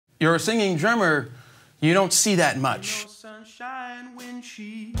you're a singing drummer, you don't see that much. No sunshine when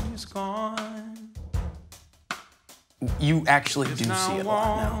she's gone. You actually do see it a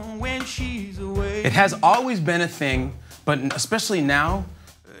lot now. When she's away. It has always been a thing, but especially now.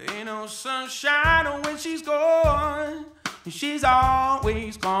 Ain't no sunshine when she's gone. She's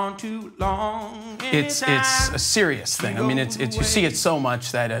always gone too long. It's a serious thing. I mean, it's you see it so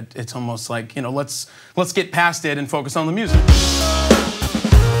much that it's almost like, you know, let's get past it and focus on the music.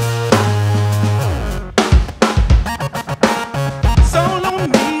 So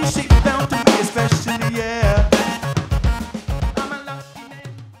lonely, she felt to me especially, yeah. I'm a lucky man.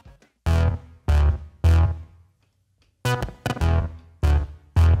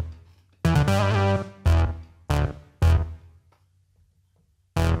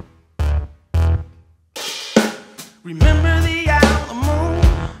 Remember the Alamo,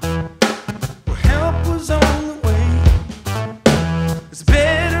 where help was on the way. It's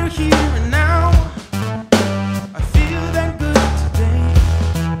better here and now. I feel that good today.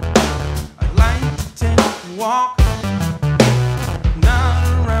 I'd like to take a walk, not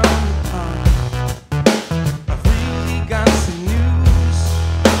around the park. I've really got some news.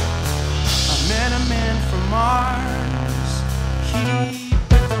 I met a man from Mars. He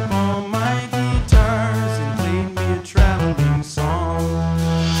picked up all my guitars and played me a traveling song.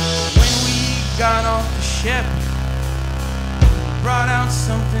 When we got off the ship, brought out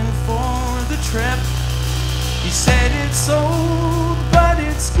something for the trip. He said it's old, but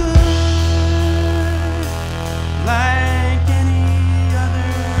it's good, like any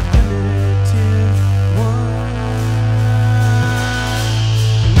other primitive wood.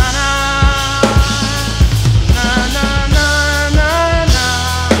 Na na na na na na na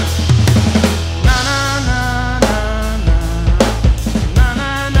na na na na na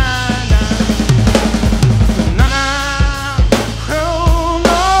na na na na. Oh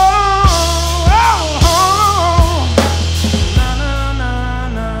no, oh, na na na na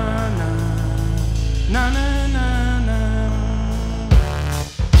na na na na na.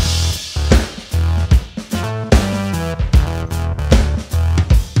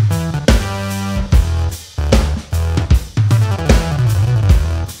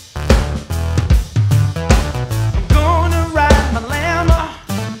 I'm gonna ride my llama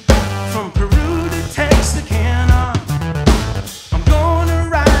from Peru to Texarkana. I'm gonna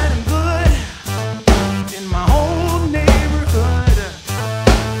ride him good in my whole neighborhood.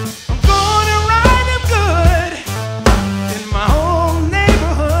 I'm gonna ride him good in my whole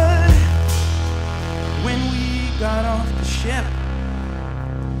neighborhood. When we got off the ship,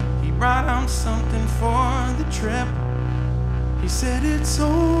 he brought out something for the trip. He said it's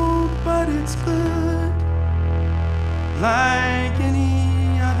old, but it's good, like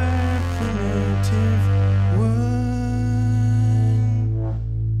any other primitive wood.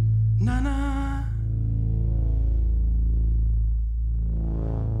 Na na.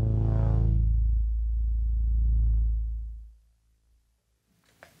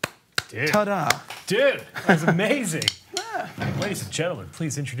 Dude, Ta-da. dude, that was amazing. Ladies and gentlemen,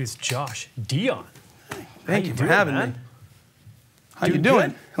 please introduce Josh Dion. Thank you for doing, having man? me. How Doing you doing?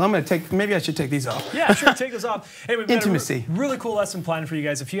 good. Well, I'm gonna take. Maybe I should take these off. Yeah, sure, take this off. Hey, we've got Intimacy. a really cool lesson planned for you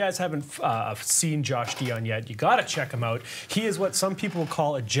guys. If you guys haven't seen Josh Dion yet, you gotta check him out. He is what some people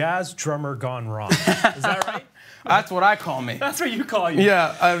call a jazz drummer gone wrong. Is that right? That's what I call me. That's what you call you.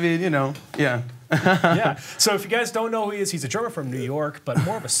 Yeah, I mean, you know, yeah. Yeah. So if you guys don't know who he is, he's a drummer from New York, but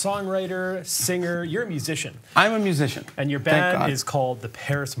more of a songwriter, singer. You're a musician. I'm a musician. And your Thank band God. is called the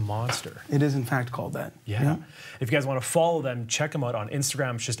Paris Monster. It is in fact called that. Yeah. If you guys want to follow them, check them out on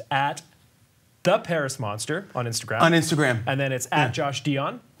Instagram. It's just at the Paris Monster on Instagram. On Instagram. And then it's at Josh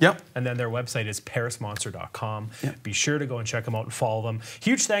Dion. Yep. And then their website is parismonster.com. Yep. Be sure to go and check them out and follow them.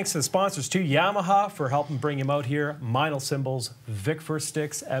 Huge thanks to the sponsors too. Yamaha for helping bring him out here. Meinl Cymbals, Vic for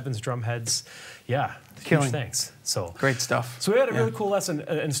Sticks, Evans Drumheads. Yeah, Killing. huge thanks. So Great stuff. So we had a really cool lesson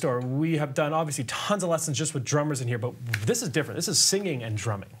in store. We have done obviously tons of lessons just with drummers in here, but this is different. This is singing and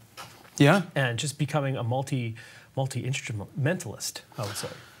drumming. Yeah. And just becoming a multi-instrumentalist, I would say.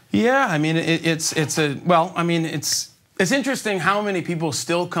 Yeah, I mean, it's interesting how many people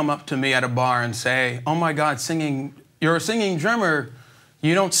still come up to me at a bar and say, "Oh my God, you're a singing drummer.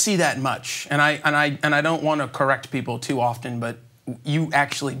 You don't see that much." And I don't want to correct people too often, but you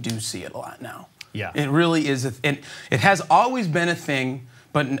actually do see it a lot now. Yeah. It really is, it has always been a thing,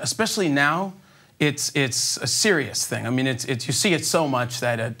 but especially now, it's a serious thing. I mean, you see it so much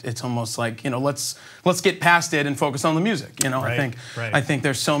that it's almost like, you know, let's get past it and focus on the music. You know, Right, right. I think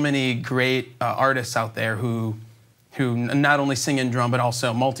there's so many great artists out there who who not only sing and drum, but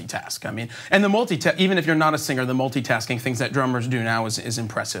also multitask. I mean, and even if you're not a singer, the multitasking things that drummers do now is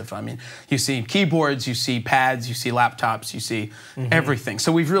impressive. I mean, you see keyboards, you see pads, you see laptops, you see everything.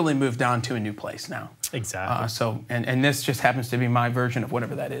 So we've really moved on to a new place now. Exactly. And this just happens to be my version of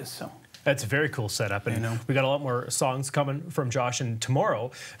whatever that is. So. That's a very cool setup, and we got a lot more songs coming from Josh. And tomorrow,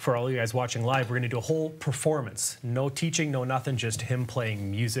 for all you guys watching live, we're going to do a whole performance. No teaching, no nothing, just him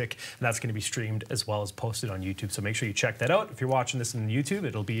playing music, and that's going to be streamed as well as posted on YouTube. So make sure you check that out. If you're watching this on YouTube,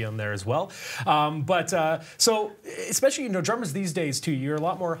 it'll be on there as well. So especially drummers these days too, you're a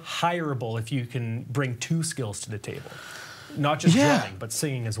lot more hireable if you can bring two skills to the table. Not just drumming, but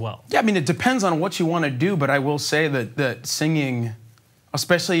singing as well. Yeah, I mean, it depends on what you want to do, but I will say that singing,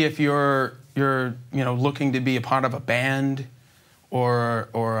 especially if you're looking to be a part of a band, or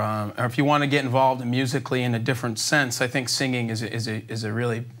if you want to get involved musically in a different sense, I think singing is a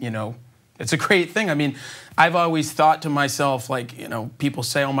really it's a great thing. I mean, I've always thought to myself, like, people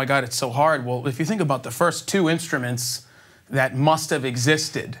say, oh my God, it's so hard. Well, if you think about the first two instruments that must have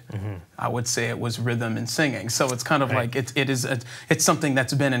existed, I would say it was rhythm and singing. So it's kind of like it's something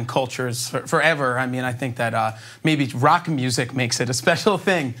that's been in cultures forever. I mean, I think that maybe rock music makes it a special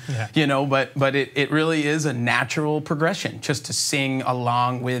thing, but it really is a natural progression just to sing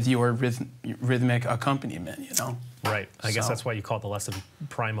along with your rhythmic accompaniment, Right. I guess that's why you call the lesson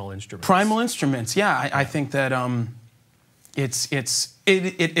primal instruments. Primal instruments. Yeah, I think that I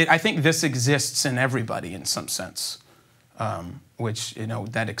think this exists in everybody in some sense. Which,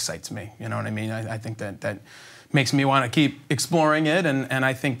 that excites me. You know what I mean? I think that makes me want to keep exploring it. And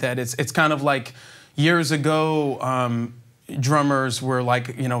I think that it's kind of like years ago, drummers were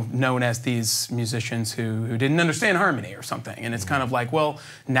like, known as these musicians who didn't understand harmony or something. And it's kind of like, well,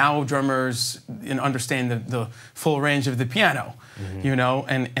 now drummers understand the full range of the piano,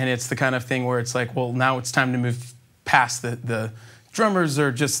 and it's the kind of thing where it's like, well, now it's time to move past the drummers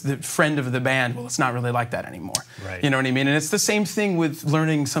are just the friend of the band. Well, it's not really like that anymore. Right. You know what I mean? And it's the same thing with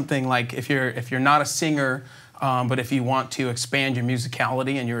learning something like if you're not a singer, but if you want to expand your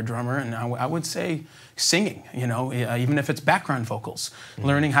musicality and you're a drummer, and I would say singing, even if it's background vocals,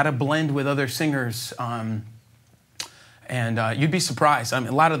 learning how to blend with other singers. And you'd be surprised. I mean,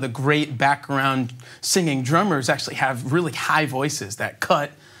 a lot of the great background singing drummers actually have really high voices that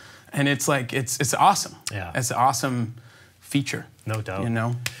cut, and it's like, it's awesome. Yeah. It's an awesome feature. No doubt.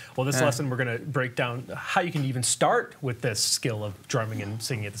 Well, this lesson, we're going to break down how you can even start with this skill of drumming and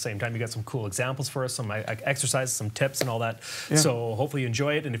singing at the same time. You got some cool examples for us, some exercises, some tips and all that. Yeah. So hopefully you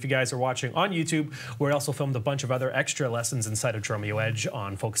enjoy it. And if you guys are watching on YouTube, we also filmed a bunch of other extra lessons inside of Drumeo Edge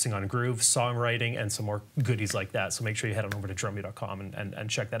on focusing on groove, songwriting, and some more goodies like that. So make sure you head on over to drumeo.com and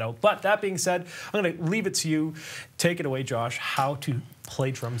check that out. But that being said, I'm going to leave it to you. Take it away, Josh, how to play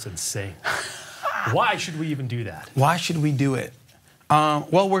drums and sing. Why should we even do that? Why should we do it?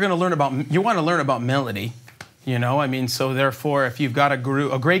 Well, we're going to learn you want to learn about melody, I mean, so therefore, if you've got a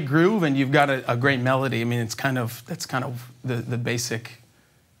great groove and you've got a great melody, I mean, that's kind of the basic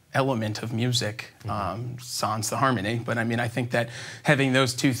element of music, sans the harmony. But I mean, I think that having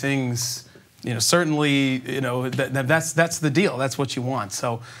those two things, certainly, that's the deal. That's what you want.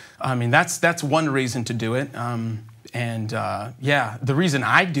 So, I mean, that's one reason to do it. The reason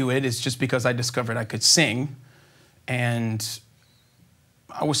I do it is just because I discovered I could sing, and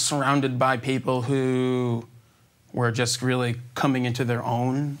I was surrounded by people who were just really coming into their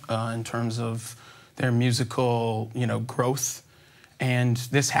own in terms of their musical, growth. And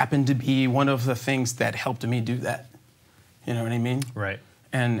this happened to be one of the things that helped me do that. You know what I mean? Right.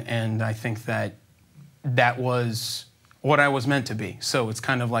 And I think that was what I was meant to be. So it's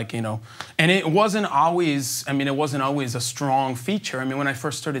kind of like, and it wasn't always a strong feature. I mean, when I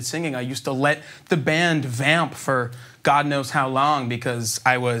first started singing, I used to let the band vamp for God knows how long because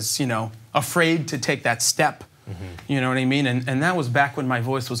I was, afraid to take that step. You know what I mean? And that was back when my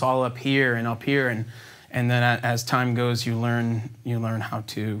voice was all up here. And then as time goes, you learn how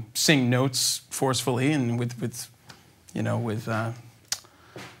to sing notes forcefully and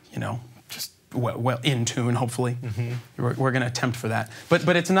just well in tune, hopefully. We're going to attempt for that.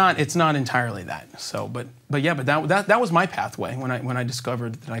 But it's not entirely that. So but that was my pathway when I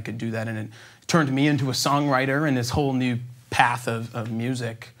discovered that I could do that, and it turned me into a songwriter and this whole new path of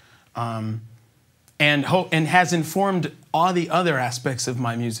music, and has informed all the other aspects of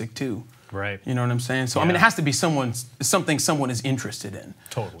my music too. Right. You know what I'm saying? So, I mean, it has to be something someone is interested in.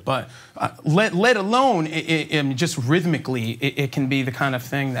 Totally. But let alone, just rhythmically, it can be the kind of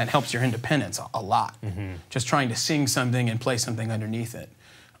thing that helps your independence a lot. Just trying to sing something and play something underneath it.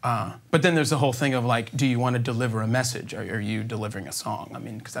 But then there's the whole thing of like, do you want to deliver a message? Or are you delivering a song? I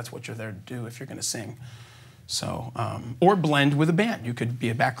mean, because that's what you're there to do if you're going to sing. So, or blend with a band. You could be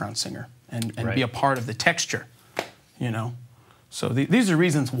a background singer and Right. be a part of the texture, you know. So these are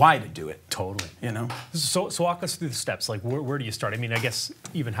reasons why to do it. Totally. You know. So walk us through the steps. Like, where do you start? I mean, I guess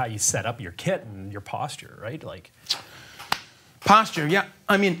even how you set up your kit and your posture, right? Like, posture, yeah.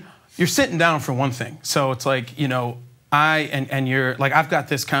 I mean, you're sitting down for one thing. So it's like, you know, and you're like, I've got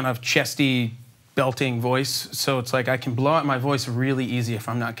this kind of chesty, belting voice. So it's like I can blow out my voice really easy if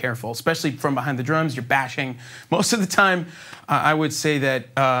I'm not careful, especially from behind the drums. You're bashing. Most of the time, I would say that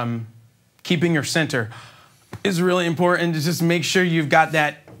keeping your center is really important, to just make sure you've got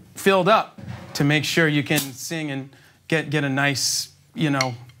that filled up, to make sure you can sing and get a nice, you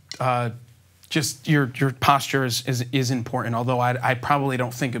know, just your posture is important, although I probably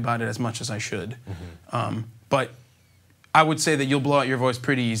don't think about it as much as I should. But I would say that you'll blow out your voice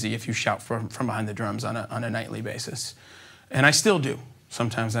pretty easy if you shout from behind the drums on a nightly basis. And I still do.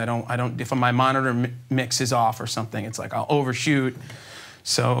 Sometimes I don't, if my monitor mix is off or something, it's like I'll overshoot.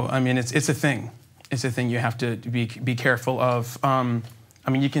 So, I mean, it's a thing. It's a thing you have to be careful of. I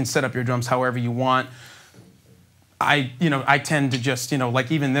mean, you can set up your drums however you want. I tend to just, you know,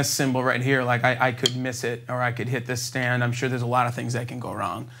 like even this cymbal right here, like I could miss it or I could hit this stand. I'm sure there's a lot of things that can go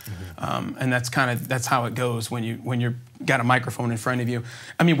wrong. And that's how it goes when you're got a microphone in front of you.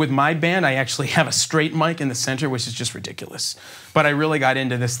 I mean, with my band, I actually have a straight mic in the center, which is just ridiculous. But I really got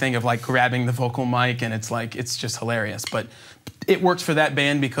into this thing of like grabbing the vocal mic, and it's just hilarious. But it works for that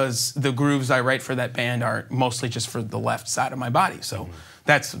band because the grooves I write for that band are mostly just for the left side of my body. So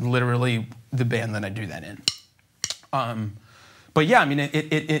that's literally the band that I do that in. But yeah, I mean,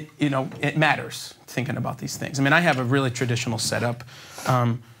 it matters thinking about these things. I mean, I have a really traditional setup.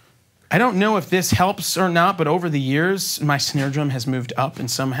 I don't know if this helps or not, but over the years, my snare drum has moved up, and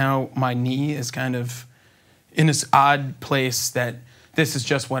somehow my knee is kind of in this odd place that this is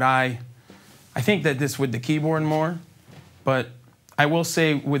just what I think that this with the keyboard more, but I will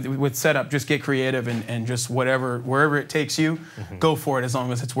say with setup, just get creative and just wherever it takes you, go for it as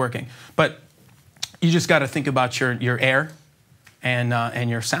long as it's working. But you just got to think about your air and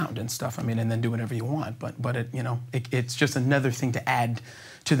your sound and stuff. I mean, and then do whatever you want. But it's just another thing to add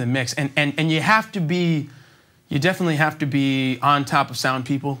to the mix. And you definitely have to be on top of sound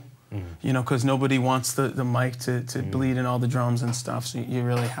people, you know, because nobody wants the mic to bleed in all the drums and stuff. So you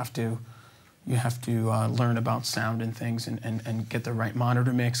really have to learn about sound and things and get the right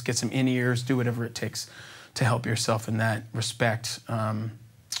monitor mix, get some in-ears, do whatever it takes to help yourself in that respect.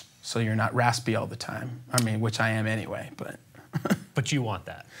 So you're not raspy all the time. I mean, which I am anyway, but. But you want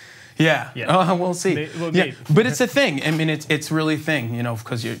that. Yeah. Oh, we'll see. Yeah. But it's a thing. I mean, it's really a thing, you know,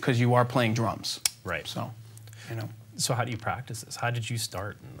 because you are playing drums. Right. So, you know. So how do you practice this? How did you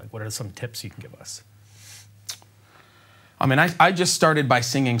start? And like, what are some tips you can give us? I mean, I just started by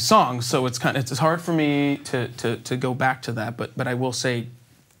singing songs, so it's hard for me to go back to that. But I will say,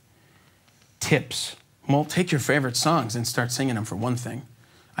 tips. Well, take your favorite songs and start singing them, for one thing.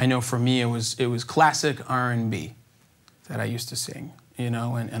 I know for me it was classic R&B that I used to sing, you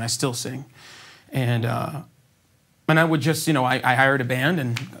know, and I still sing. And I would just, you know, I hired a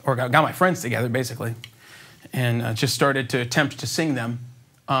band or got my friends together basically, and just started to attempt to sing them.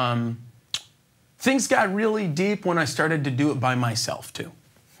 Things got really deep when I started to do it by myself too,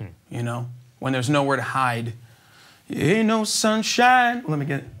 you know, when there's nowhere to hide. Ain't no sunshine. Let me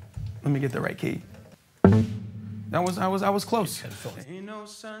get the right key. I was close. Ain't no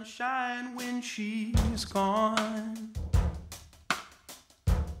sunshine when she's gone.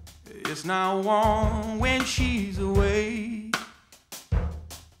 It's not warm when she's away.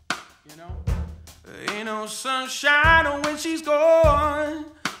 You know? Ain't no sunshine when she's gone.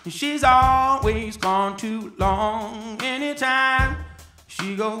 She's always gone too long. Anytime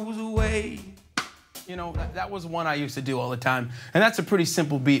she goes away. You know, that was one I used to do all the time. And that's a pretty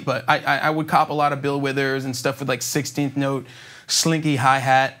simple beat, but I would cop a lot of Bill Withers and stuff with like 16th note, slinky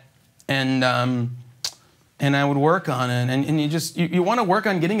hi-hat, and I would work on it. And you want to work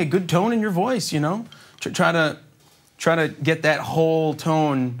on getting a good tone in your voice, you know? Try to get that whole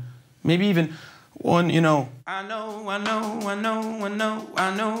tone, maybe even one, you know. I know.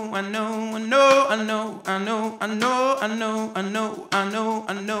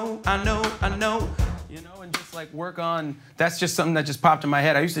 You know, and just like work on, that's just something that just popped in my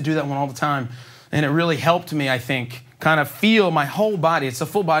head. I used to do that one all the time. And it really helped me, I think, kind of feel my whole body. It's a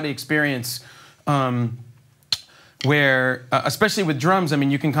full body experience where, especially with drums, I mean,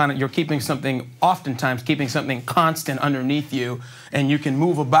 you can you're oftentimes keeping something constant underneath you, and you can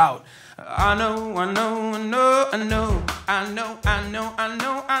move about. I know.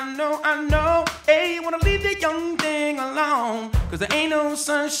 Hey, you wanna leave the young thing alone, 'cause there ain't no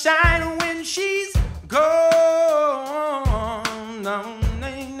sunshine when she's go on, no,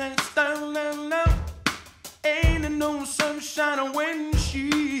 ain't no sunshine when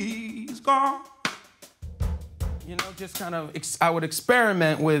she's gone. You know, just kind of, I would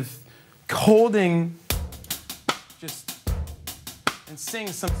experiment with holding just and sing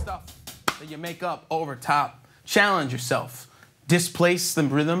some stuff that you make up over top. Challenge yourself. Displace the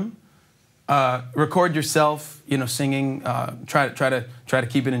rhythm. Record yourself, you know, singing. Try to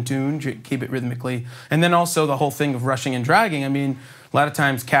keep it in tune, keep it rhythmically. And then also the whole thing of rushing and dragging. I mean, a lot of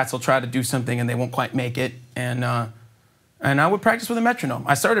times cats will try to do something and they won't quite make it. And I would practice with a metronome.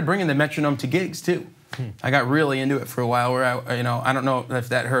 I started bringing the metronome to gigs too. I got really into it for a while. Where I don't know if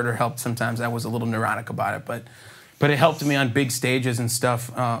that hurt or helped. Sometimes I was a little neurotic about it, but it helped me on big stages and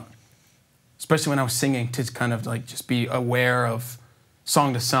stuff. Especially when I was singing, to kind of like just be aware of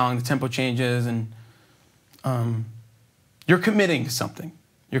song to song, the tempo changes, and you're committing to something.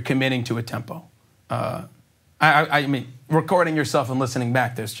 You're committing to a tempo. I mean, recording yourself and listening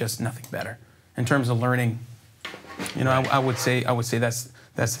back, there's just nothing better in terms of learning. You know, I would say that's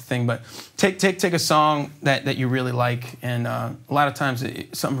the thing. But take a song that you really like, and a lot of times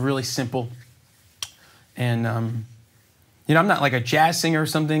something really simple. And you know, I'm not like a jazz singer or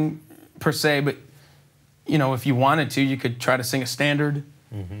something per se, but you know, if you wanted to, you could try to sing a standard.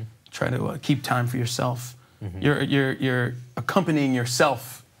 Try to keep time for yourself. You're accompanying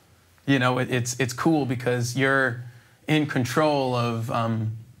yourself. You know, it's cool because you're in control of.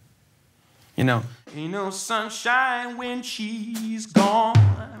 You know, ain't no sunshine when she's gone.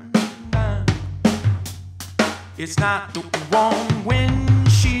 It's not the one when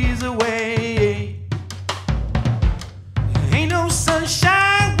she's away. Ain't no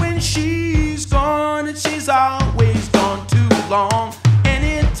sunshine when she's gone, and she's always gone too long.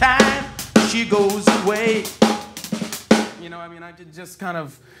 Anytime she goes away. You know, I mean, I could just kind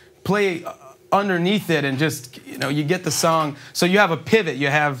of play underneath it and just, you know, you get the song. So you have a pivot.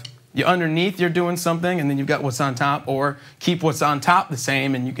 You're underneath, you're doing something, and then you've got what's on top, or keep what's on top the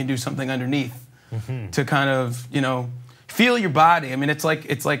same, and you can do something underneath to kind of, you know, feel your body. I mean, it's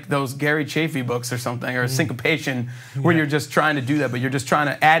like those Gary Chafee books or something, or syncopation, where you're just trying to do that, but you're just trying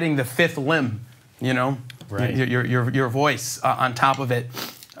to adding the fifth limb, you know, right. your voice on top of it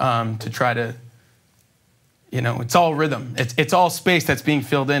to try to, you know, it's all rhythm. It's all space that's being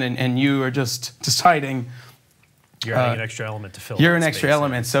filled in, and you are just deciding. You're adding an extra element to fill. You're an extra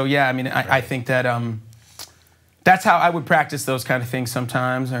element. So yeah, I mean, I think that that's how I would practice those kind of things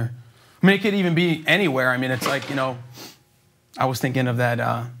sometimes. Or I mean, it could even be anywhere. I mean, it's like, you know, I was thinking of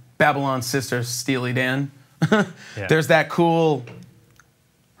that Babylon Sisters, Steely Dan. Yeah. There's that cool,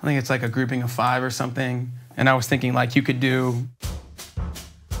 I think it's like a grouping of 5 or something. And I was thinking like you could do.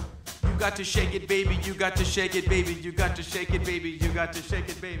 You got to shake it, baby. You got to shake it, baby. You got to shake it, baby. You got to shake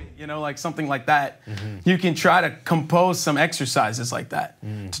it, baby. You know, like something like that. You can try to compose some exercises like that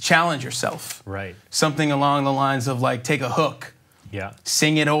to challenge yourself. Right. Something along the lines of like, take a hook. Yeah.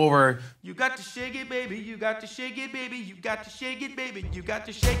 Sing it over. You got to shake it, baby. You got to shake it, baby. You got to shake it, baby. You got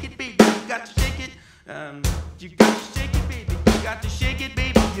to shake it, baby. You got to shake it. You got to shake it, baby. You got to shake it,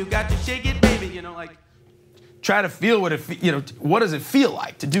 baby. You got to shake it, baby. You know, like. Try to feel what what does it feel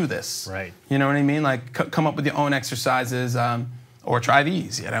like to do this? Right. You know what I mean? Like come up with your own exercises, or try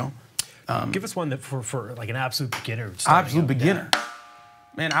these. You know. Give us one that for like an absolute beginner. Absolute beginner.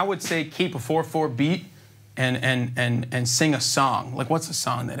 Man, I would say keep a 4/4 beat and sing a song. Like, what's a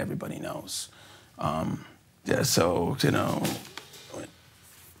song that everybody knows? Yeah. So you know.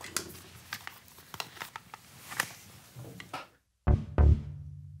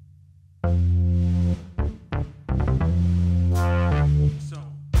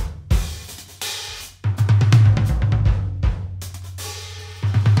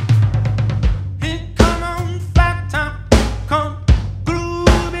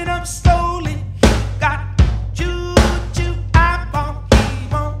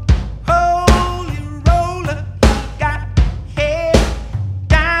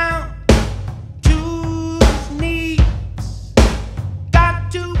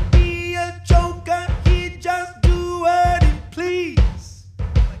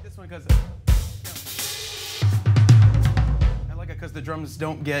 Because the drums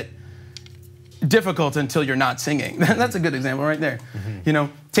don't get difficult until you're not singing. That's a good example right there. You know,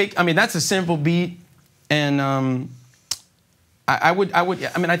 that's a simple beat, and I mean,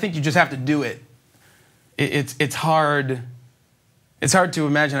 I think you just have to do it. It's hard. It's hard to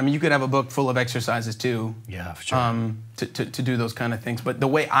imagine. I mean, you could have a book full of exercises too. Yeah, for sure. To do those kind of things. But the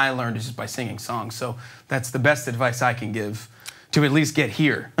way I learned is just by singing songs. So that's the best advice I can give to at least get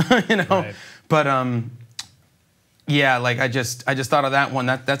here. You know. Right. But yeah, like I just thought of that one.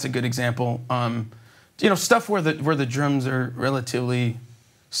 That's a good example. stuff where the drums are relatively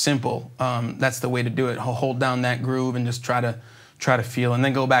simple. That's the way to do it. Hold down that groove and just try to feel, and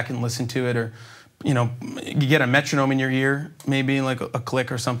then go back and listen to it, or you get a metronome in your ear, maybe like a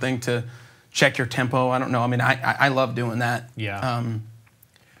click or something to check your tempo. I don't know. I mean, I love doing that. Yeah.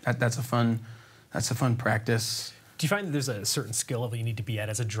 That's a fun practice. Do you find that there's a certain skill level you need to be at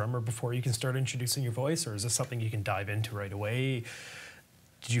as a drummer before you can start introducing your voice, or is this something you can dive into right away?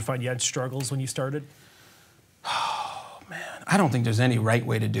 Did you find you had struggles when you started? Oh, man. I don't think there's any right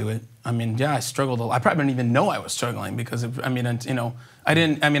way to do it. I mean, yeah, I struggled a lot. I probably didn't even know I was struggling because,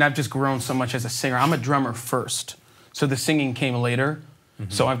 I've just grown so much as a singer. I'm a drummer first, so the singing came later.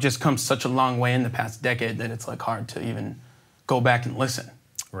 Mm-hmm. So I've just come such a long way in the past decade that it's like hard to even go back and listen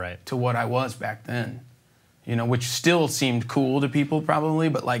to what I was back then. Which still seemed cool to people probably,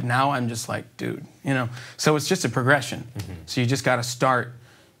 but like now I'm just like, dude, So it's just a progression. Mm-hmm. So you just got to start.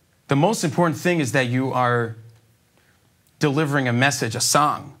 The most important thing is that you are delivering a message, a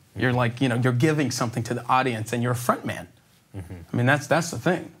song. Mm-hmm. You're like, you're giving something to the audience, and you're a front man. Mm-hmm. I mean, that's the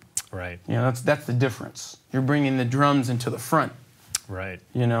thing. Right. That's the difference. You're bringing the drums into the front. Right.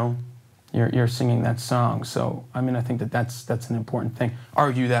 You're singing that song. So I mean, I think that's an important thing. Are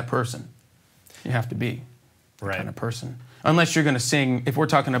you that person? You have to be. Right. Kind of person. Unless you're going to sing, if we're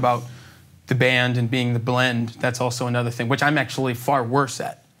talking about the band and being the blend, that's also another thing, which I'm actually far worse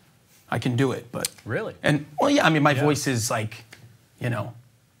at. I can do it, but... Really? And, well, yeah, I mean, my voice is like,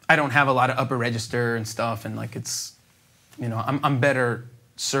 I don't have a lot of upper register and stuff, and like it's, I'm better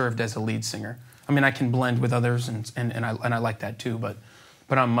served as a lead singer. I mean, I can blend with others, and I like that too, but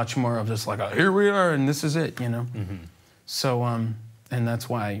I'm much more of just like, here we are, and this is it, Mm-hmm. So, and that's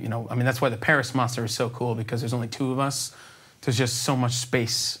why, that's why the Paris Master is so cool, because there's only two of us. There's just so much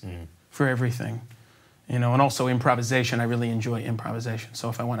space for everything, and also improvisation. I really enjoy improvisation. So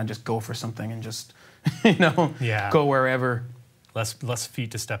if I want to just go for something and just, go wherever. Less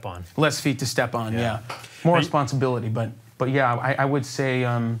feet to step on. Less feet to step on, yeah. More responsibility, but yeah, I would say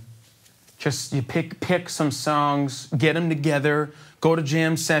just you pick some songs, get them together, go to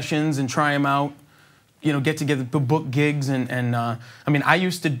jam sessions and try them out. Get together, book gigs, and I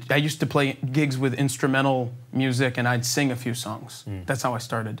used to play gigs with instrumental music, and I'd sing a few songs. That's how I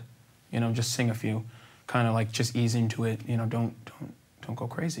started. Just sing a few, kind of like just ease into it. Don't go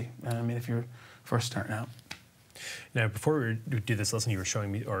crazy. I mean, if you're first starting out. Now, before we do this lesson, you were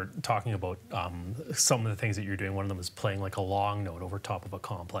showing me or talking about some of the things that you're doing. One of them is playing like a long note over top of a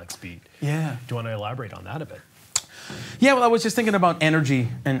complex beat. Yeah. Do you want to elaborate on that a bit? Yeah. Well, I was just thinking about energy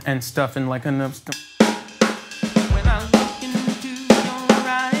and stuff, and like enough.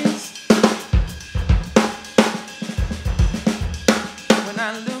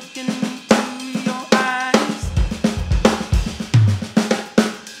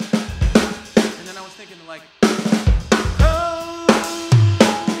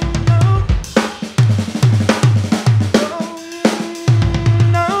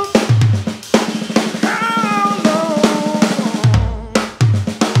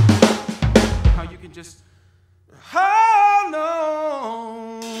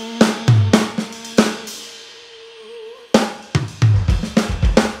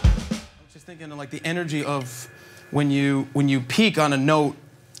 Like the energy of when you peak on a note,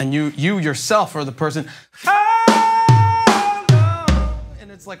 and you yourself are the person, and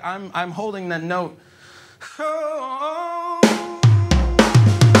it's like I'm holding that note,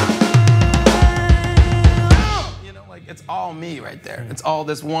 like it's all me right there. It's all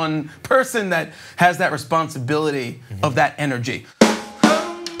this one person that has that responsibility of that energy.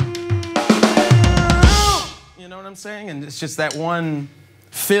 You know what I'm saying? And it's just that one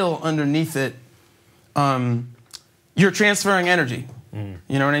fill underneath it. You're transferring energy. You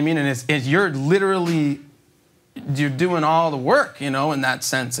know what I mean? And it's you're doing all the work, in that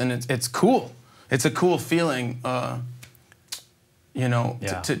sense, and it's cool. It's a cool feeling, to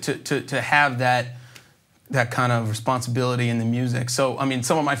have that kind of responsibility in the music. So I mean,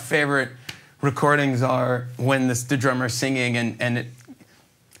 some of my favorite recordings are when the drummer's singing, and it.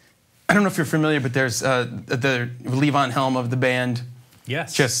 I don't know if you're familiar, but there's the Levon Helm of the band.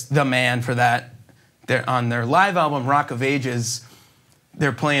 Yes. Just the man for that. They're on their live album, Rock of Ages,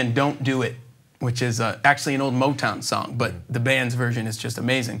 they're playing Don't Do It, which is actually an old Motown song, but the band's version is just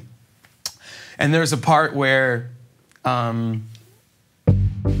amazing. And there's a part where, what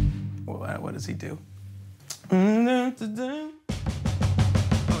does he do? Oh,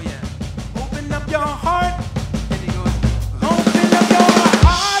 yeah. Open up your heart. And he goes, open up your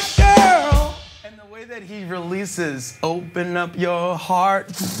heart, girl. And the way that he releases, open up your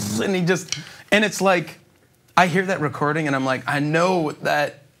heart, and he just... And it's like, I hear that recording and I'm like, I know what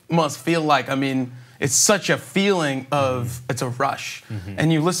that must feel like. I mean, it's such a feeling of, it's a rush.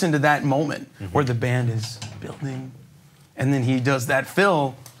 And you listen to that moment where the band is building, and then he does that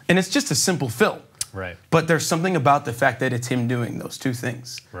fill, and it's just a simple fill. Right. But there's something about the fact that it's him doing those two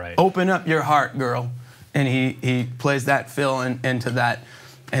things. Right. Open up your heart, girl. And he plays that fill into that.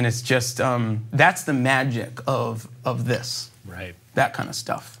 And it's just, that's the magic of this. Right. That kind of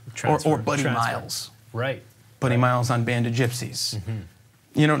stuff. Transfer, or Buddy transfer. Miles. Right. Buddy Miles on Band of Gypsies.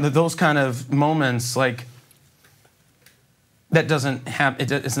 You know, those kind of moments, like, that doesn't have,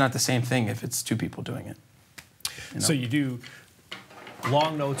 it's not the same thing if it's two people doing it. You know? So you do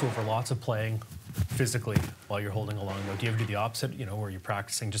long notes over lots of playing physically while you're holding a long note. Do you ever do the opposite, you know, where you're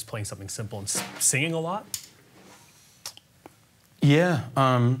practicing just playing something simple and singing a lot? Yeah.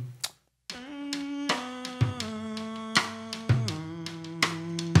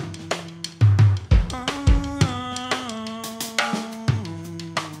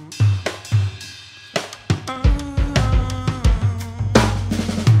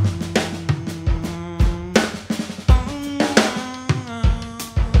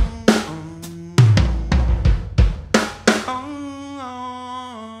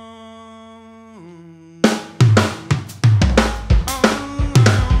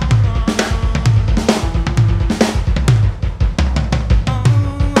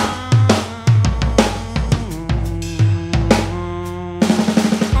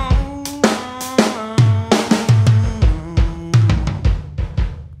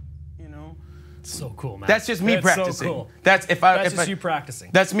 So cool, man. That's just me practicing. So cool. That's That's you practicing.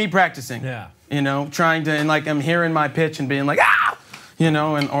 That's me practicing. Yeah. You know, trying to, and like I'm hearing my pitch and being like, ah, you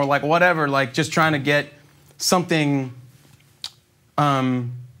know, and or like whatever, like just trying to get something,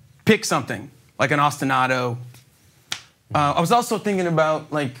 pick something like an ostinato. I was also thinking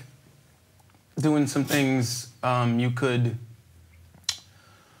about like doing some things you could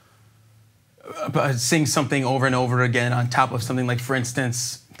sing something over and over again on top of something. Like, for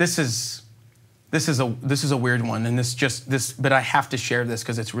instance, this is a weird one, and but I have to share this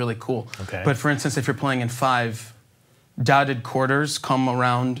because it's really cool. Okay. But for instance, if you're playing in 5, dotted quarters come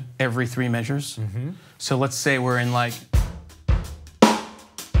around every 3 measures. So let's say we're in like.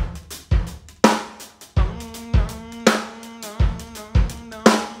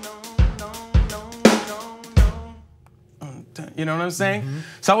 You know what I'm saying?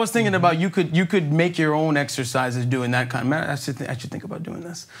 So I was thinking about you could make your own exercises doing that kind of. I should think about doing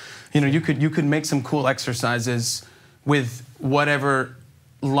this. You know, you could make some cool exercises with whatever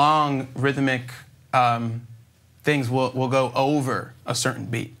long rhythmic things will go over a certain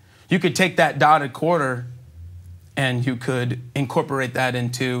beat. You could take that dotted quarter and you could incorporate that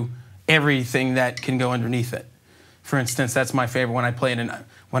into everything that can go underneath it. For instance, that's my favorite when I play in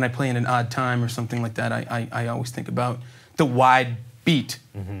an odd time or something like that. I always think about the wide beat,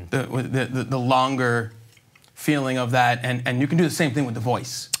 the longer feeling of that, and you can do the same thing with the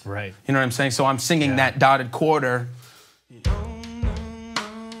voice. Right. You know what I'm saying? So I'm singing that dotted quarter.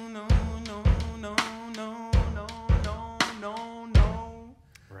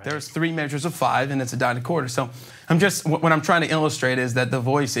 There's 3 measures of 5, and it's a dotted quarter. So what I'm trying to illustrate is that the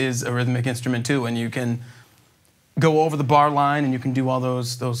voice is a rhythmic instrument too, and you can go over the bar line, and you can do all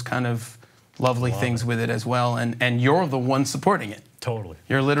those kind of lovely things with it as well, and you're the one supporting it. Totally.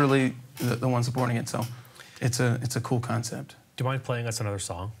 You're literally the one supporting it, so it's a cool concept. Do you mind playing us another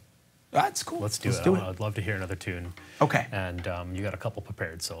song? That's cool. Let's do it. I'd love to hear another tune. Okay. And you got a couple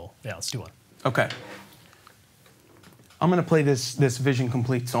prepared, so yeah, let's do one. Okay. I'm gonna play this Vision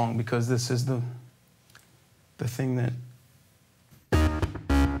Complete song because this is the thing that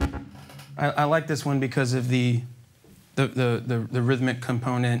I like this one because of the rhythmic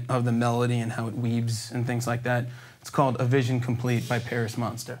component of the melody and how it weaves and things like that. It's called A Vision Complete by Paris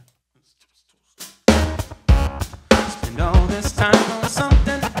Monster. Spend all this time on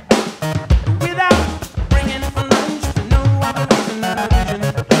something without bringing it for lunch. To know I believe in that vision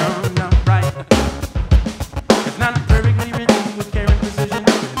turned out right. It's not perfectly written with care and precision,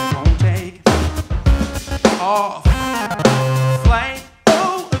 but it won't take off flight.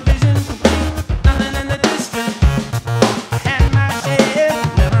 Oh, a vision complete, nothing in the distance. I had my share,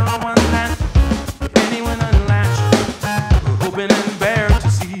 never on one that anyone unlatched, open and bare to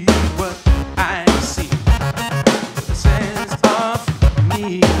see what I see. The sense of me.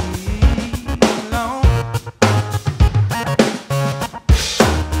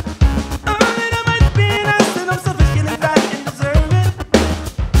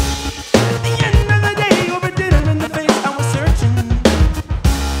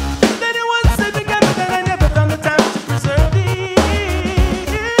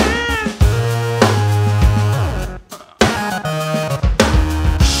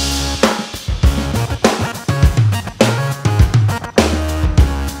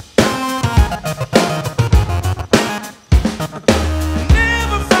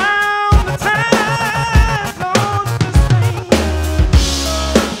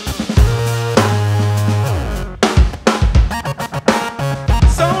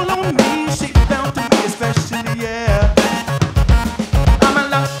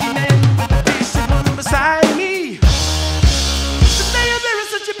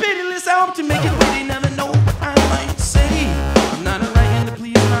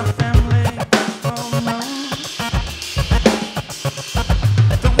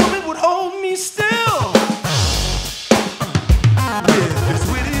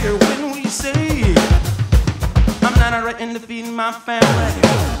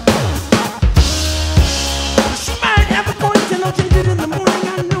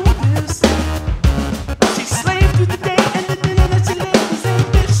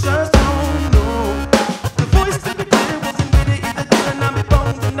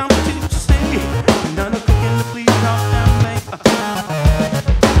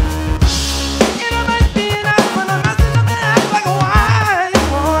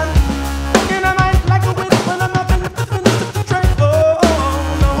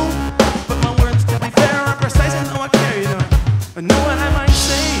 I might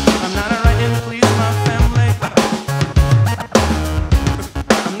say I'm not writing to please my family.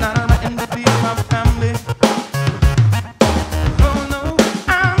 I'm not writing to please my family. Oh no,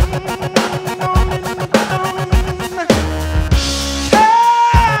 I'm going on.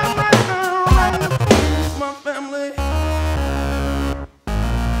 I'm not writing to please my family.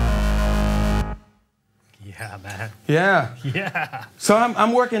 Yeah, man. Yeah. Yeah. So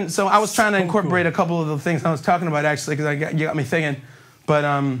I'm working. So I was trying to So incorporate cool. a couple of the things I was talking about actually, because you got me thinking. But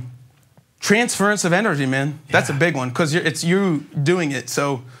transference of energy, man. That's a big one because it's you doing it.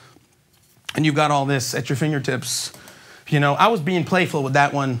 So, and you've got all this at your fingertips. You know, I was being playful with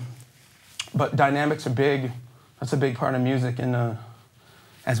that one, but dynamics are big. That's a big part of music, and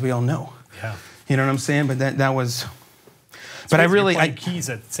as we all know. Yeah. You know what I'm saying? But that was. But I you're really playing keys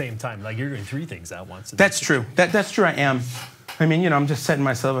at the same time. Like you're doing 3 things at once. That's true. That's true. I am. I mean, you know, I'm just setting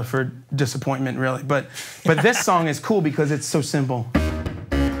myself up for disappointment, really. But this song is cool because it's so simple,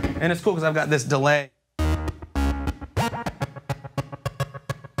 and it's cool because I've got this delay.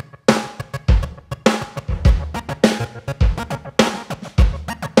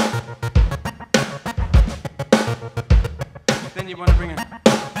 Then you want to bring it.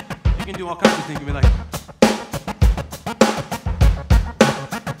 You can do all kinds of things. You can be like.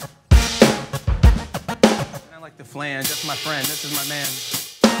 The flange, that's my friend, this is my man.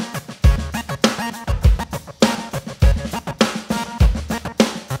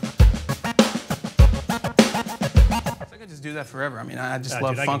 So I could just do that forever. I mean, I just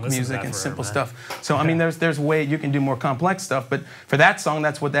love funk music and simple stuff. So I mean, there's way you can do more complex stuff, but for that song,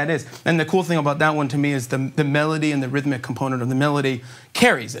 that's what that is. And the cool thing about that one to me is the melody and the rhythmic component of the melody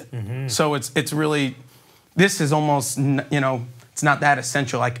carries it. So it's really, this is almost, you know, it's not that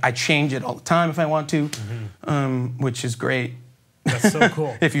essential. I change it all the time if I want to, which is great. That's so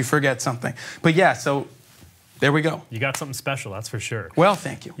cool. If you forget something. But yeah, so there we go. You got something special, that's for sure. Well,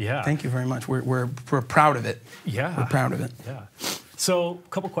 thank you. Yeah. Thank you very much. We're proud of it. Yeah. We're proud of it. Yeah. So a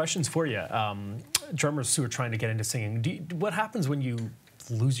couple questions for you. Drummers who are trying to get into singing, what happens when you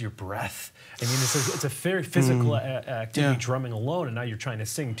lose your breath? I mean, it's a very physical activity, drumming alone, and now you're trying to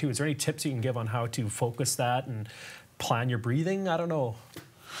sing too. Is there any tips you can give on how to focus that and plan your breathing? I don't know.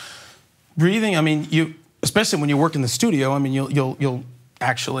 Breathing, I mean, especially when you work in the studio, I mean, you'll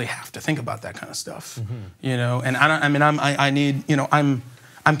actually have to think about that kind of stuff, you know. And I need, you know, I'm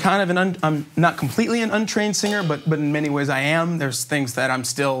kind of I'm not completely an untrained singer, but in many ways I am. There's things that I'm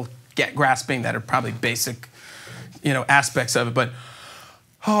still grasping that are probably basic, you know, aspects of it. But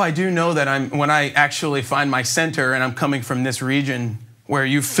I do know that when I actually find my center, and I'm coming from this region where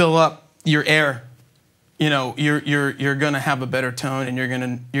you fill up your air, you know, you're gonna have a better tone, and you're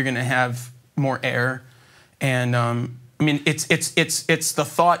gonna have more air, and I mean it's the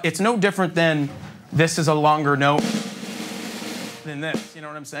thought. It's no different than this is a longer note than this. You know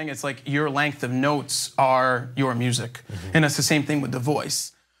what I'm saying? It's like your length of notes are your music, and it's the same thing with the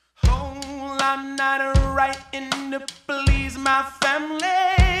voice. Oh, I'm not writing to please my family.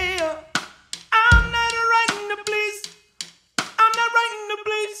 I'm not writing to please. I'm not writing to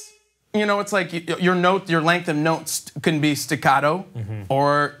please. You know, it's like your length of notes can be staccato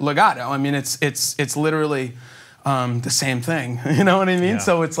or legato. I mean, it's literally the same thing. You know what I mean? Yeah.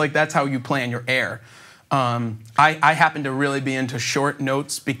 So it's like that's how you plan your air. I happen to really be into short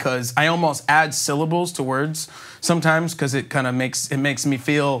notes because I almost add syllables to words sometimes because it kind of makes me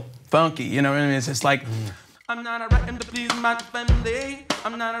feel funky. You know what I mean? It's just like. I'm not writing to please my family.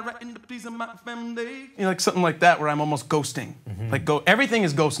 I'm not writing to please my family. You know, like something like that where I'm almost ghosting. Like everything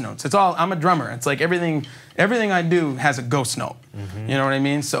is ghost notes. It's all, I'm a drummer. It's like everything I do has a ghost note. You know what I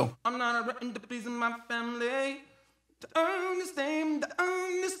mean? So I'm not writing to please my family. To understand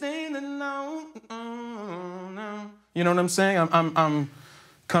and no. you know what I'm saying? I'm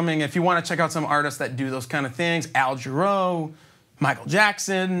coming, if you want to check out some artists that do those kind of things, Al Jarreau, Michael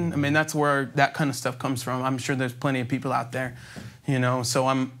Jackson. I mean, that's where that kind of stuff comes from. I'm sure there's plenty of people out there, you know. So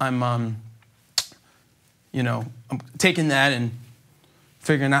I'm taking that and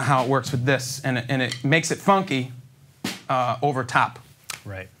figuring out how it works with this, and it makes it funky over top.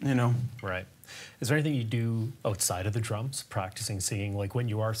 Right. You know. Right. Is there anything you do outside of the drums, practicing singing? Like when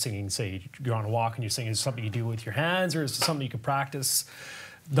you are singing, say you're on a walk and you're singing, is it something you do with your hands, or is it something you can practice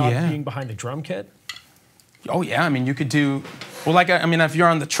not being behind the drum kit? Oh yeah, I mean you could do, well, like I mean if you're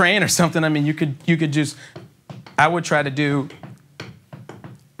on the train or something, I mean you could just, I would try to do,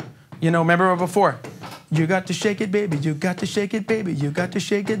 you know, remember before, you got to shake it, baby, you got to shake it, baby, you got to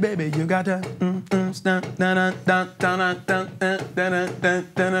shake it, baby, you got to,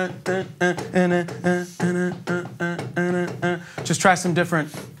 just try some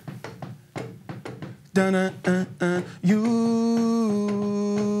different You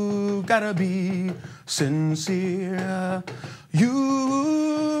gotta be sincere. You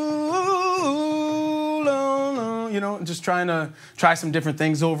know, just trying to try some different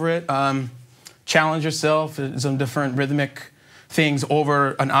things over it. Challenge yourself, some different rhythmic things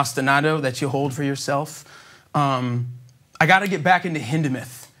over an ostinato that you hold for yourself. I got to get back into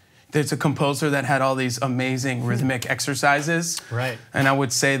Hindemith. There's a composer that had all these amazing rhythmic exercises. Right. And I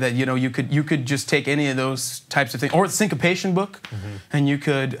would say that, you know, you could just take any of those types of things, or the syncopation book, and you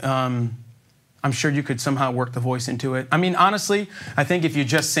could, I'm sure you could somehow work the voice into it. I mean, honestly, I think if you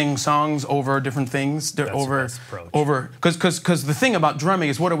just sing songs over different things, because the thing about drumming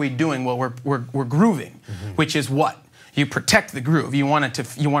is, what are we doing? Well, we're grooving, which is what? You protect the groove. You want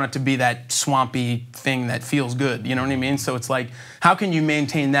it to be that swampy thing that feels good. You know what I mean? So it's like, how can you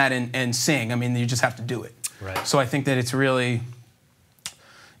maintain that and sing? I mean, you just have to do it. Right. So I think that it's really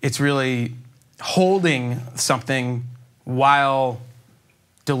holding something while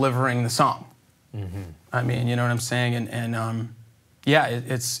delivering the song. I mean, you know what I'm saying? And yeah,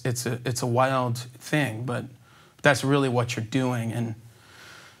 it's a wild thing, but that's really what you're doing,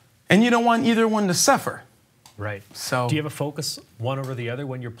 and you don't want either one to suffer. Right. So, do you have a focus one over the other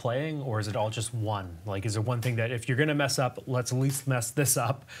when you're playing, or is it all just one? Like, is there one thing that if you're going to mess up, let's at least mess this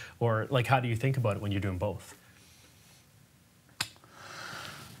up? Or, like, how do you think about it when you're doing both?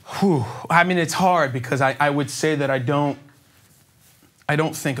 Whew. I mean, it's hard because I would say that I don't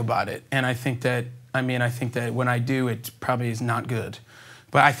think about it. And I think that when I do, it probably is not good.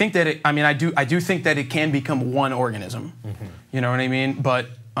 But I think that I do think that it can become one organism. You know what I mean? But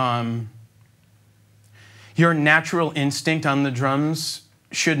your natural instinct on the drums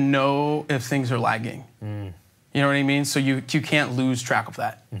should know if things are lagging. You know what I mean? So you can't lose track of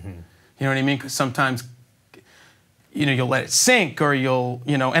that. You know what I mean? Because sometimes, you know, you'll let it sink, or you'll,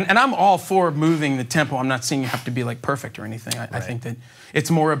 you know, and I'm all for moving the tempo. I'm not saying you have to be like perfect or anything. I think that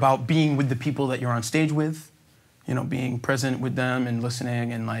it's more about being with the people that you're on stage with, you know, being present with them and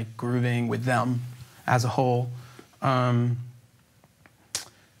listening and like grooving with them as a whole.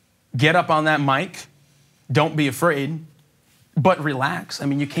 Get up on that mic. Don't be afraid, but relax. I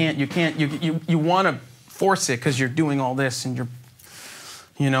mean, you want to force it because you're doing all this and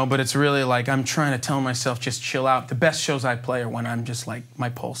you know, but it's really like, I'm trying to tell myself, just chill out. The best shows I play are when I'm just like, my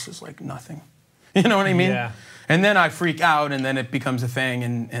pulse is like nothing. You know what I mean? Yeah. And then I freak out, and then it becomes a thing,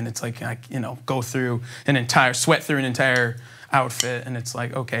 and it's like, you know, sweat through an entire outfit, and it's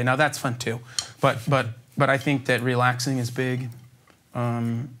like, okay, now that's fun too. But I think that relaxing is big.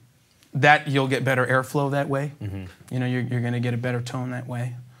 That you'll get better airflow that way. You know, you're going to get a better tone that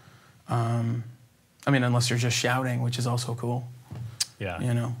way. I mean, unless you're just shouting, which is also cool. Yeah.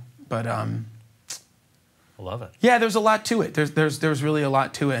 You know, but I love it. yeah, there's a lot to it. There's really a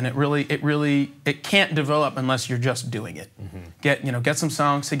lot to it, and it can't develop unless you're just doing it. Get some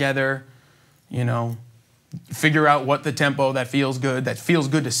songs together. You know, figure out what the tempo that feels good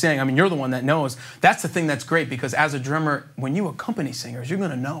to sing. I mean, you're the one that knows. That's the thing that's great, because as a drummer, when you accompany singers, you're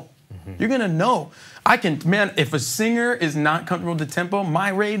gonna know. You're gonna know. If a singer is not comfortable with the tempo, my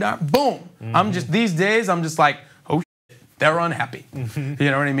radar, boom. These days, I'm just like, oh shit, they're unhappy. You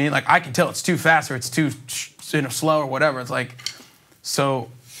know what I mean? Like, I can tell it's too fast or it's too slow or whatever. It's like,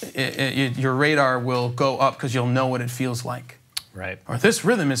 so your radar will go up because you'll know what it feels like. Right. Or this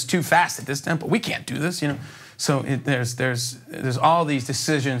rhythm is too fast at this tempo. We can't do this, you know. So there's all these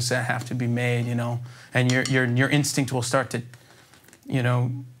decisions that have to be made, you know, and your instinct will start to, you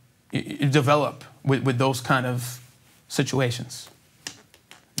know, develop with those kind of situations.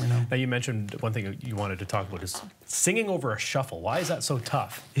 You know? Now, you mentioned one thing you wanted to talk about is singing over a shuffle. Why is that so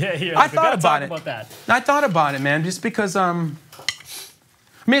tough? Yeah, I thought about it. I thought about it, man, just because I mean,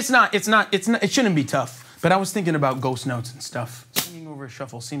 it shouldn't be tough. But I was thinking about ghost notes and stuff. Singing over a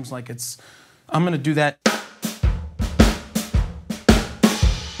shuffle seems like I'm gonna do that.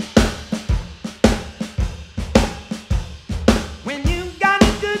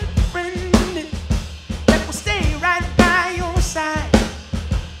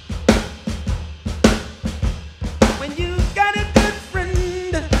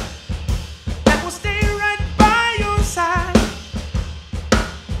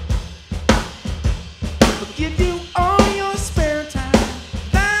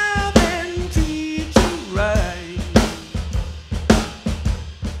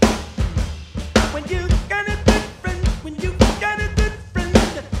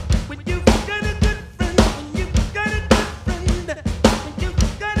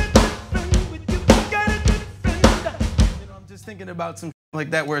 About some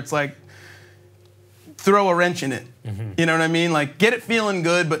like that, where it's like throw a wrench in it. You know what I mean? Like, get it feeling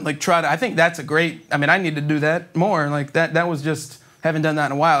good, but like try to. I think that's a great. I mean, I need to do that more. Like that. That was just haven't done that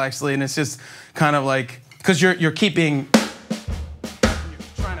in a while actually, and it's just kind of like because you're keeping. You're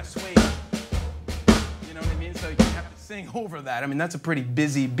trying to swing. You know what I mean? So you have to sing over that. I mean, that's a pretty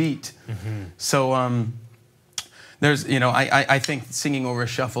busy beat. So there's I think singing over a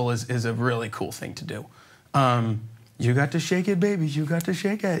shuffle is a really cool thing to do. You got to shake it, baby. You got to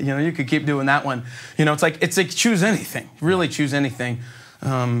shake it. You could keep doing that one. It's like choose anything. Really choose anything.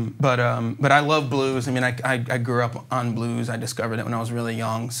 But I love blues. I mean, I grew up on blues. I discovered it when I was really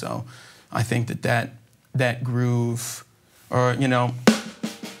young. So I think that groove, or a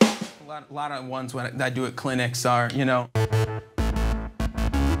lot of ones when I do at clinics are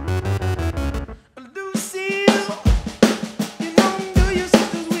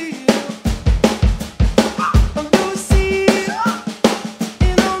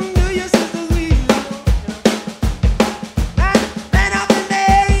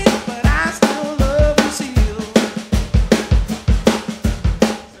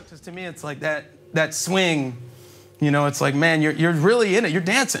to me, it's like that swing, it's like, man, you're really in it. You're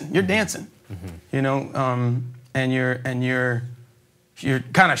dancing. And you're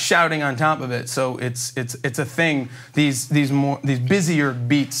kind of shouting on top of it. So it's a thing. These busier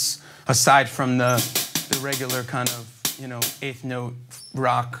beats, aside from the regular kind of eighth note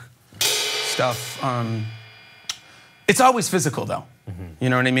rock stuff. It's always physical though. You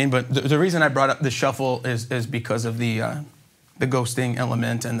know what I mean? But the reason I brought up the shuffle is because of the ghosting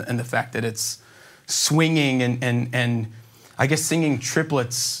element and the fact that it's swinging and I guess singing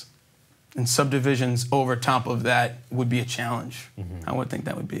triplets and subdivisions over top of that would be a challenge. I would think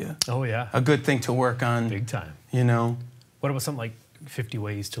that would be a good thing to work on. Big time. What about something like 50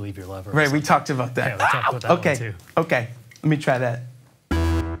 Ways to Leave Your Lover? Right, we talked about that. Yeah, we talked about that one too. Okay, let me try that.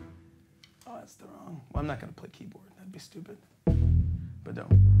 Oh, that's the wrong. Well, I'm not gonna play keyboard. That'd be stupid. But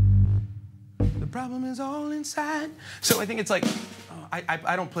don't. The problem is all inside. So I think it's like,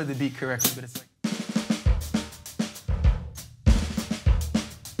 I don't play the beat correctly, but it's like.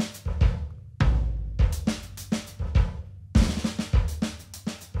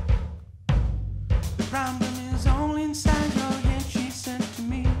 The problem is all inside your head, she sent to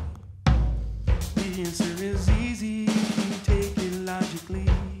me. The answer is easy if you take it logically.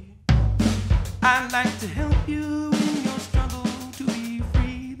 I'd like to help you in your struggle to be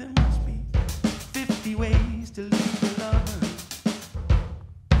free. There must be 50 ways to leave your lover.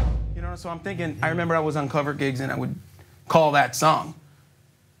 So I'm thinking, I remember I was on cover gigs and I would call that song.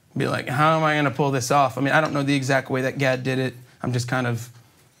 Be like, how am I going to pull this off? I mean, I don't know the exact way that Gad did it. I'm just kind of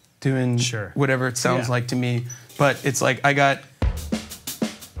doing whatever it sounds like to me. But it's like I got...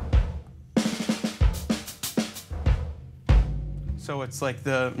 So it's like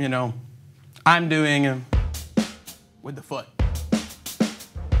the, I'm doing with the foot.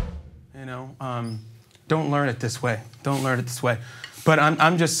 Don't learn it this way. Don't learn it this way. But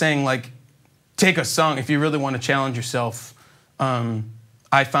I'm just saying, like, take a song. If you really want to challenge yourself,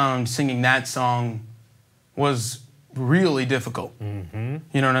 I found singing that song was really difficult. You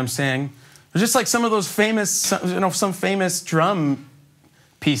know what I'm saying? It's just like some of those famous, some famous drum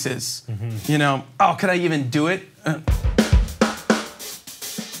pieces. Oh, could I even do it?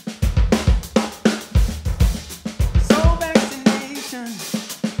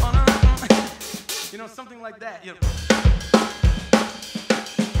 Something like that.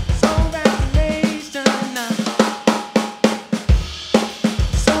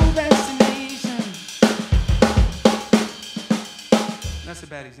 That's a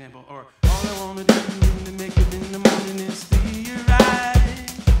bad example. Or all I wanna do to make it in the morning is see your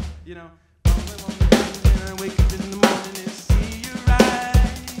eyes. All I wanna do when I wake up in the morning is see your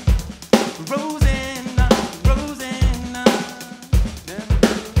eyes. Rosanna, Rosanna. Never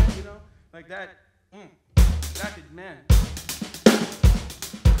do, like that. That could, man.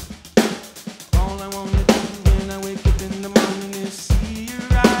 All I want to do when I wake up in the morning is see your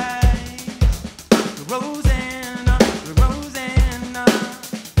eyes. Rosanna, Rosanna.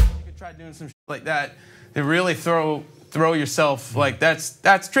 You could try doing some shit like that. They really throw yourself, like,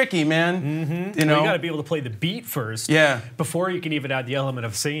 that's tricky, man. You got to be able to play the beat first. Yeah. Before you can even add the element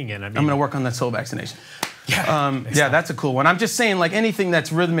of singing in. I mean, I'm going to work on that soul vaccination. Yeah, that's a cool one. I'm just saying, like, anything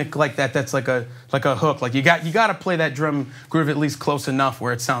that's rhythmic like that, that's like a hook. Like you got to play that drum groove at least close enough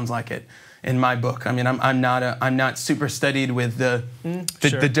where it sounds like it. In my book, I mean, I'm not super studied with the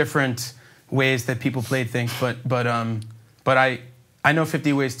different ways that people played things, but I know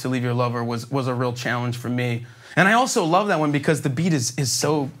 50 Ways to Leave Your Lover was a real challenge for me, and I also love that one because the beat is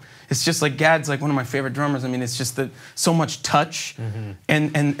it's just like Gad's like one of my favorite drummers. I mean, it's just so much touch,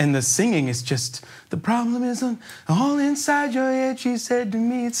 and the singing is just, the problem is all inside your head, she said to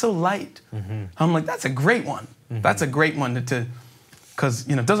me. It's so light. I'm like, that's a great one. That's a great one to because,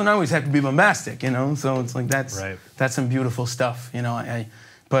 you know, it doesn't always have to be bombastic, you know, so it's like that's some beautiful stuff, you know.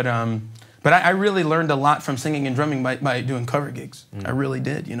 But I really learned a lot from singing and drumming by doing cover gigs. I really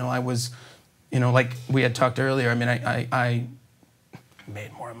did. You know, I was, you know, like we had talked earlier, I mean, I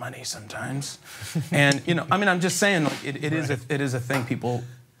made more money sometimes. And, you know, I mean, I'm just saying, like, it is a thing. People,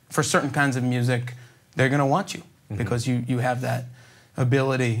 for certain kinds of music, they're going to want you because you have that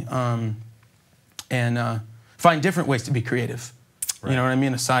ability and find different ways to be creative. You know what I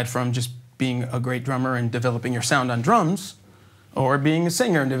mean? Aside from just being a great drummer and developing your sound on drums, or being a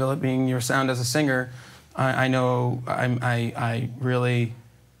singer and developing your sound as a singer, I know I really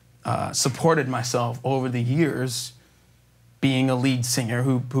supported myself over the years being a lead singer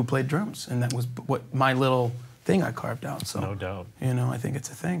who played drums, and that was what my little thing I carved out. So no doubt, you know, I think it's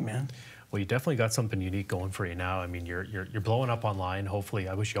a thing, man. Well, you definitely got something unique going for you now. I mean, you're blowing up online. Hopefully,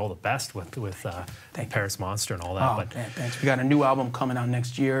 I wish you all the best with Paris Monster and all that. Oh, but man, thanks. We got a new album coming out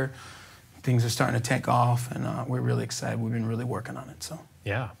next year. Things are starting to take off, and we're really excited. We've been really working on it. So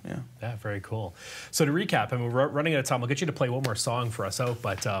yeah, very cool. So to recap, I mean, we're running out of time. I'll get you to play one more song for us out.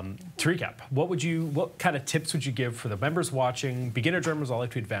 But to recap, what kind of tips would you give for the members watching, beginner drummers all the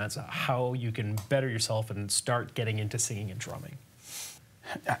way to advanced, how you can better yourself and start getting into singing and drumming?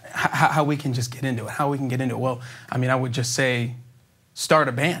 How we can just get into it. How we can get into it. Well, I mean, I would just say, start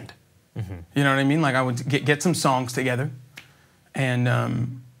a band. You know what I mean? Like, I would get some songs together,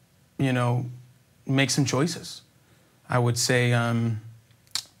 and you know, make some choices. I would say,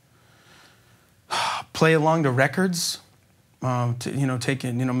 play along the records. You know, take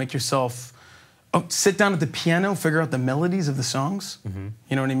it. You know, make yourself. Sit down at the piano, figure out the melodies of the songs.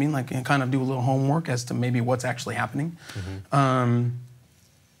 You know what I mean? Like, and kind of do a little homework as to maybe what's actually happening.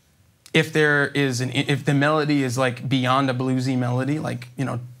 If the melody is like beyond a bluesy melody, like, you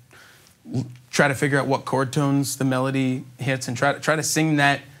know, try to figure out what chord tones the melody hits and try to sing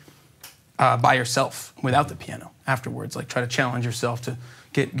that by yourself without the piano afterwards. Like, try to challenge yourself to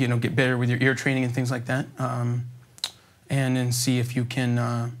get better with your ear training and things like that, and then see if you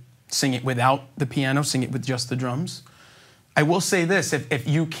can sing it without the piano, sing it with just the drums. I will say this: if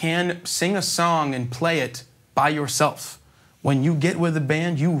you can sing a song and play it by yourself, when you get with a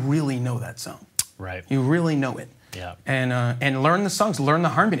band, you really know that song. Right. You really know it. Yeah. And learn the songs, learn the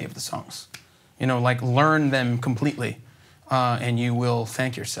harmony of the songs. You know, like, learn them completely, and you will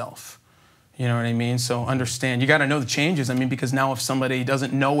thank yourself. You know what I mean? So understand, you got to know the changes. I mean, because now if somebody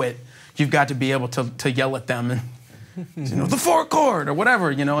doesn't know it, you've got to be able to yell at them and, you know, the 4 chord or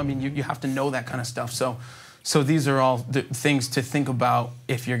whatever, you know? I mean, you have to know that kind of stuff. So these are all the things to think about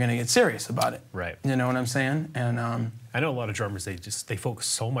if you're going to get serious about it. Right. You know what I'm saying? And I know a lot of drummers, they focus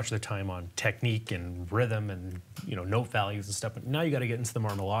so much of their time on technique and rhythm and, you know, note values and stuff. But now you got to get into the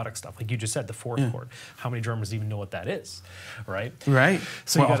more melodic stuff. Like you just said, the 4th chord. How many drummers even know what that is, right? Right.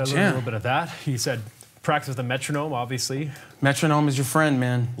 So you got to learn a little bit of that. You said practice with the metronome, obviously. Metronome is your friend,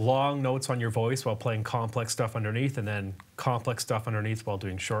 man. Long notes on your voice while playing complex stuff underneath, and then complex stuff underneath while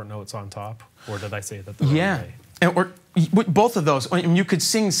doing short notes on top. Or did I say that the wrong way? Or both of those. I mean, you could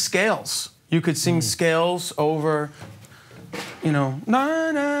sing scales. You could sing scales over, you know,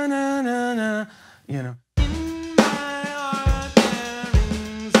 na na na na na, you know. In my heart there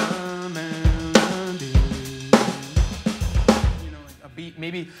is a melody. You know, like a beat.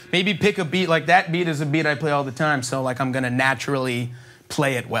 Maybe pick a beat. Like, that beat is a beat I play all the time. So, like, I'm gonna naturally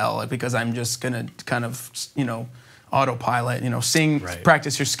play it well because I'm just gonna kind of, you know, autopilot. You know,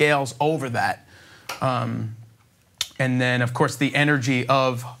 practice your scales over that. And then, of course, the energy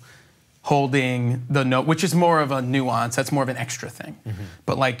of holding the note, which is more of a nuance. That's more of an extra thing.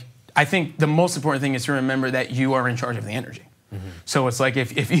 But, like, I think the most important thing is to remember that you are in charge of the energy. So it's like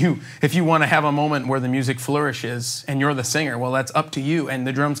if you want to have a moment where the music flourishes and you're the singer, well, that's up to you, and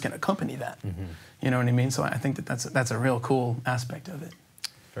the drums can accompany that. You know what I mean? So I think that's a real cool aspect of it.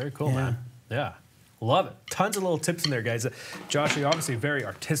 Very cool, man. Yeah. Love it. Tons of little tips in there, guys. Josh, you're obviously a very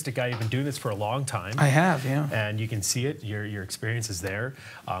artistic guy. You've been doing this for a long time. I have, yeah. And you can see it. Your experience is there.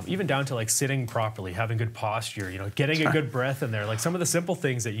 Even down to, like, sitting properly, having good posture, you know, getting a good breath in there. Like, some of the simple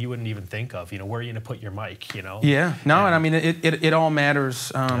things that you wouldn't even think of. You know, where are you going to put your mic, you know? Yeah. No, and I mean, it all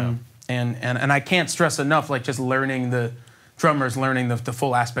matters. And I can't stress enough, like, just learning the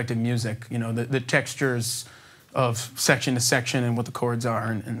full aspect of music. You know, the textures of section to section and what the chords are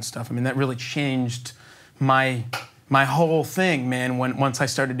and stuff. I mean, that really changed my whole thing, man, once I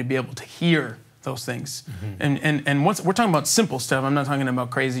started to be able to hear those things. And once we're talking about simple stuff, I'm not talking about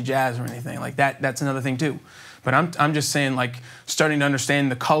crazy jazz or anything like that. That's another thing too. But I'm just saying, like, starting to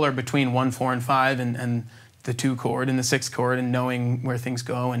understand the color between 1, 4, and 5, and the 2 chord and the 6 chord, and knowing where things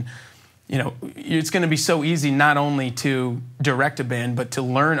go. And you know, it's going to be so easy not only to direct a band, but to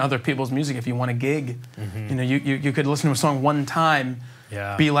learn other people's music if you want to gig. You know, you could listen to a song one time,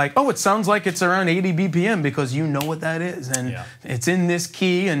 be like, oh, it sounds like it's around 80 BPM because you know what that is, and it's in this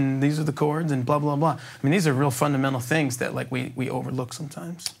key, and these are the chords, and blah blah blah. I mean, these are real fundamental things that like we overlook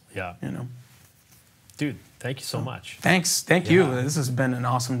sometimes. Yeah, you know. Dude, thank you so much. Thanks, thank you. This has been an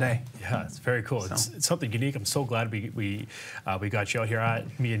awesome day. Yeah, it's very cool. So. It's something unique. I'm so glad we got you out here.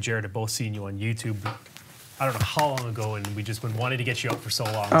 Me and Jared have both seen you on YouTube. I don't know how long ago, and we just been wanting to get you out for so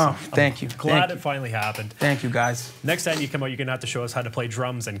long. Oh, so thank you. Glad it finally happened. Thank you, guys. Next time you come out, you're gonna have to show us how to play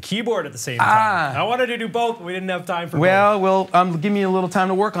drums and keyboard at the same time. I wanted to do both, but we didn't have time for both. Well, give me a little time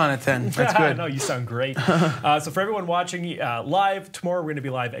to work on it then. That's good. No, you sound great. So for everyone watching live, tomorrow we're gonna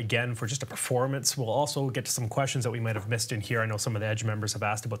be live again for just a performance. We'll also get to some questions that we might have missed in here. I know some of the Edge members have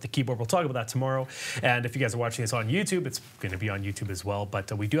asked about the keyboard. We'll talk about that tomorrow. And if you guys are watching this on YouTube, it's gonna be on YouTube as well.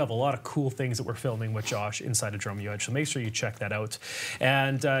 But we do have a lot of cool things that we're filming with Josh inside of Drumeo Edge. So make sure you check that out.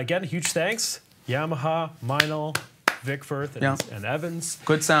 And again, huge thanks, Yamaha, Meinl, Vickfirth, and Evans.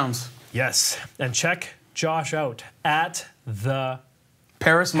 Good sounds. Yes. And check Josh out at the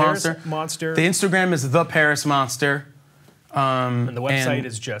Paris Monster. The Instagram is the Paris Monster. And the website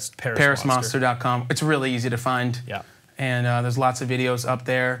is just parismonster.com. It's really easy to find. Yeah. And there's lots of videos up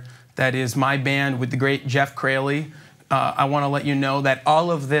there. That is my band with the great Jeff Crayley. I want to let you know that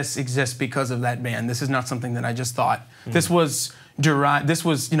all of this exists because of that band. This is not something that I just thought. This was derived. This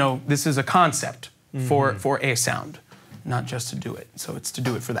was, you know, this is a concept for a sound, not just to do it. So it's to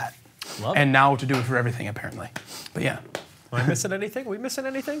do it for that. Love and it. now to do it for everything, apparently. But yeah. Am I missing anything? Are we missing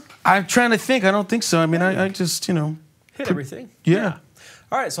anything? I'm trying to think. I don't think so. I mean, I just, you know. Hit everything. Yeah.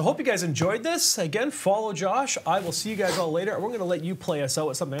 All right, so hope you guys enjoyed this. Again, follow Josh. I will see you guys all later. We're going to let you play us out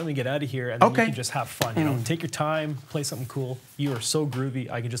with something. I'm going to get out of here, and then you can just have fun. You know, take your time, play something cool. You are so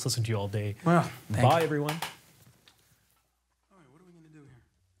groovy. I can just listen to you all day. Well, bye, everyone. All right, what are we going to do here?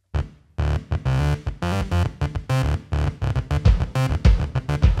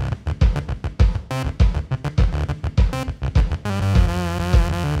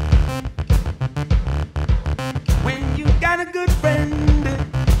 When you got a good friend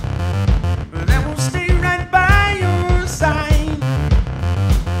that will stay right by your side.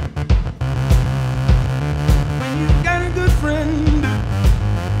 When you got a good friend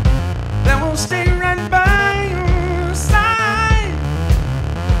that will stay right by your side.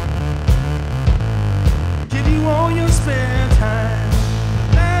 Give you all your spare time,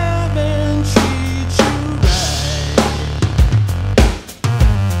 love and treat you right.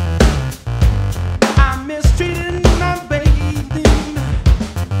 I mistreated my baby,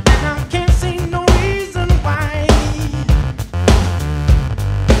 and I can't see no reason why.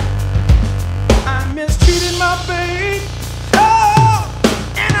 I mistreated my baby, oh,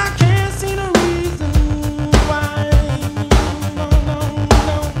 and I can't see no reason why. No, no,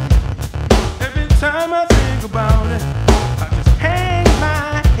 no. Every time I think about it,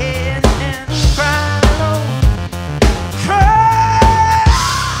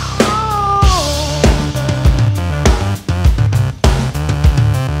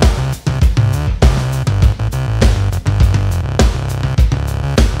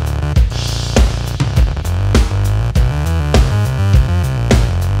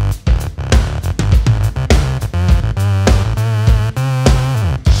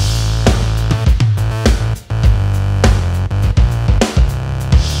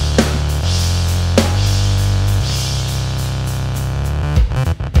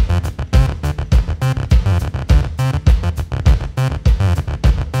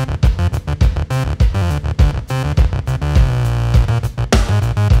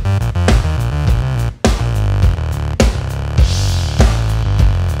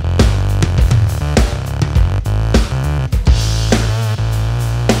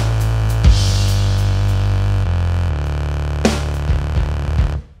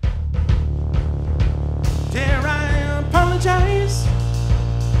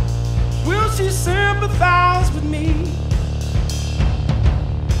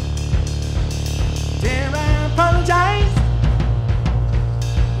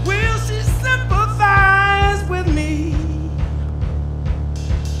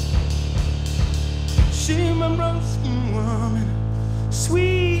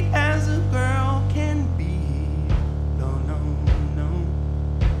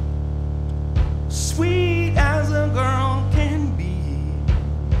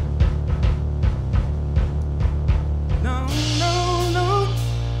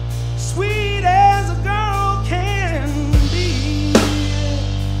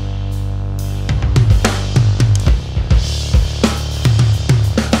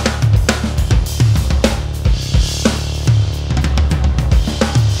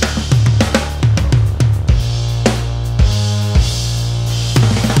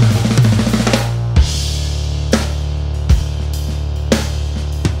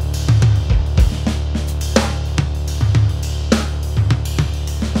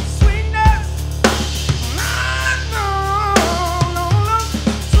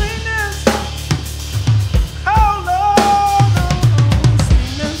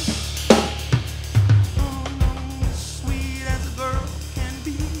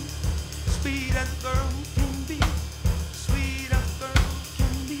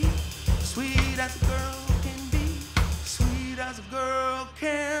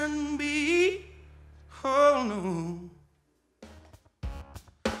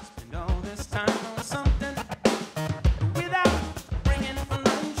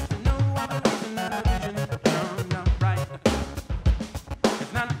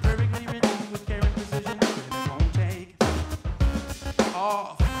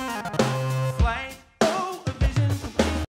 off.